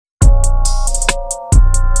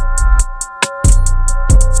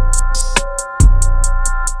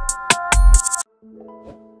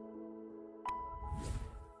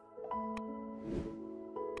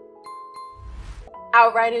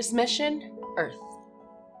Outriders mission, Earth,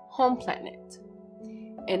 home planet.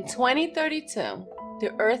 In 2032,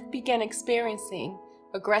 the Earth began experiencing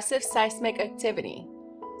aggressive seismic activity.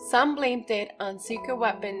 Some blamed it on secret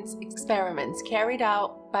weapons experiments carried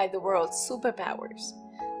out by the world's superpowers,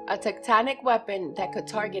 a tectonic weapon that could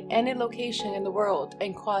target any location in the world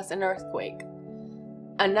and cause an earthquake.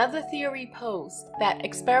 Another theory posed that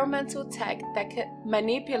experimental tech that could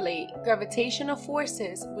manipulate gravitational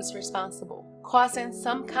forces was responsible, causing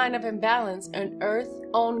some kind of imbalance in Earth's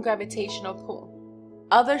own gravitational pull.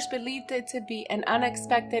 Others believed it to be an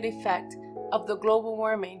unexpected effect of the global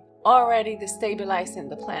warming already destabilizing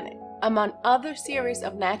the planet. Among other series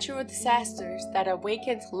of natural disasters that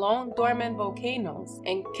awakened long-dormant volcanoes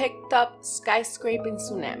and kicked up skyscraping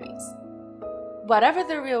tsunamis. Whatever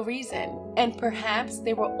the real reason, and perhaps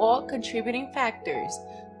they were all contributing factors,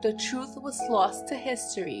 the truth was lost to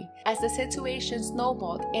history as the situation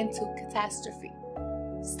snowballed into catastrophe.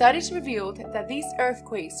 Studies revealed that these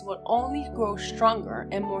earthquakes will only grow stronger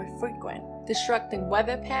and more frequent, disrupting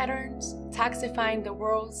weather patterns, toxifying the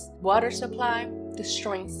world's water supply,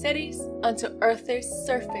 destroying cities until Earth's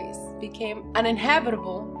surface became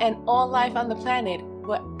uninhabitable and all life on the planet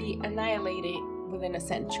would be annihilated within a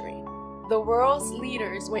century. The world's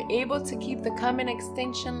leaders were able to keep the coming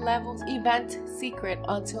extinction level event secret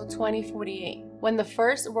until 2048, when the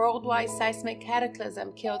first worldwide seismic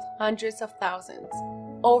cataclysm killed hundreds of thousands.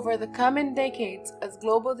 Over the coming decades, as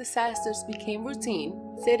global disasters became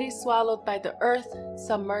routine, cities swallowed by the earth,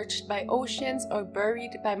 submerged by oceans, or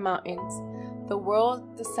buried by mountains, the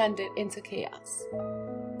world descended into chaos.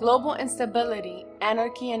 Global instability,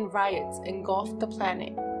 anarchy, and riots engulfed the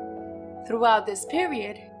planet. Throughout this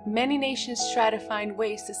period, many nations tried to find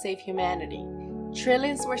ways to save humanity.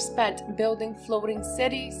 Trillions were spent building floating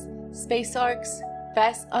cities, space arcs,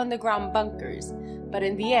 vast underground bunkers, but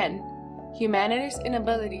in the end, humanity's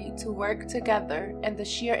inability to work together and the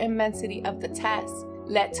sheer immensity of the task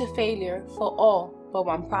led to failure for all but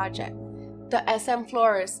one project, the SM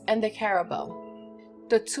Flores and the Carabel,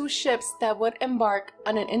 the two ships that would embark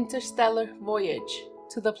on an interstellar voyage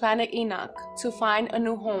to the planet Enoch to find a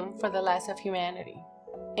new home for the last of humanity.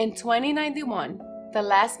 In 2091, the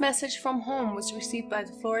last message from home was received by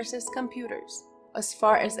the Flores' computers. As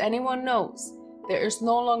far as anyone knows, there is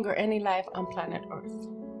no longer any life on planet Earth.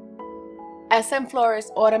 SM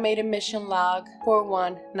Flores Automated Mission Log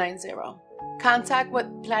 4190. Contact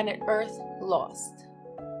with planet Earth lost.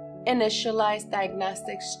 Initialize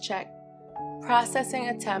diagnostics check. Processing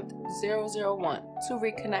attempt 001 to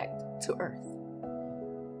reconnect to Earth.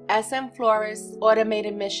 SM Flores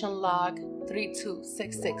Automated Mission Log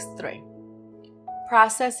 32663.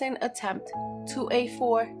 Processing attempt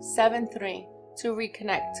 28473 to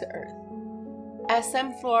reconnect to Earth.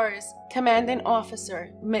 SM Flores Commanding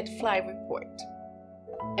Officer Mid-Flight Report.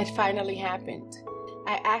 It finally happened.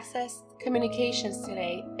 I accessed communications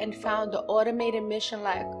today and found the automated mission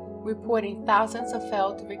log reporting thousands of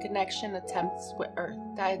failed reconnection attempts with Earth.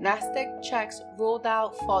 Diagnostic checks ruled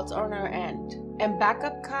out faults on our end, and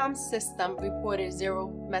backup comms system reported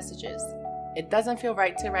 0 messages. It doesn't feel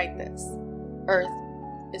right to write this. Earth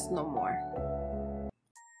is no more.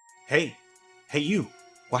 Hey you,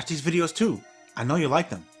 watch these videos too. I know you like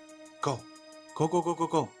them. Go.